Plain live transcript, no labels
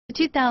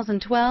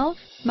2012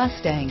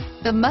 Mustang.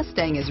 The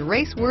Mustang is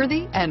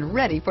race-worthy and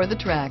ready for the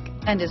track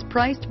and is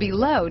priced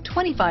below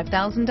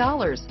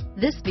 $25,000.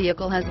 This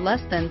vehicle has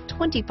less than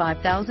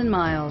 25,000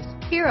 miles.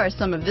 Here are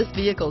some of this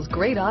vehicle's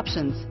great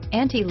options: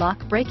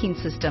 anti-lock braking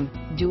system,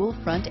 dual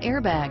front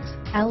airbags,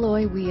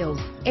 alloy wheels,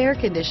 air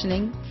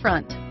conditioning,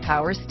 front,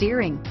 power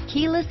steering,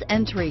 keyless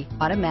entry,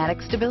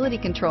 automatic stability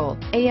control,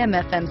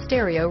 AM/FM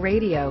stereo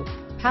radio,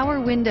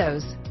 power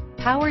windows,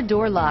 power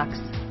door locks,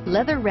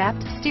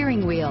 leather-wrapped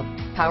steering wheel,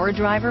 power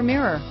driver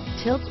mirror,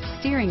 tilt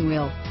steering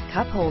wheel,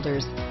 cup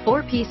holders,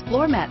 4-piece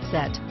floor mat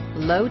set,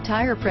 low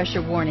tire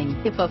pressure warning.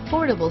 If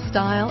affordable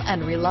style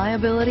and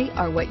reliability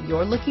are what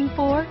you're looking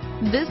for,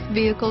 this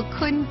vehicle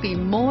couldn't be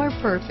more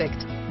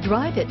perfect.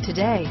 Drive it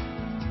today.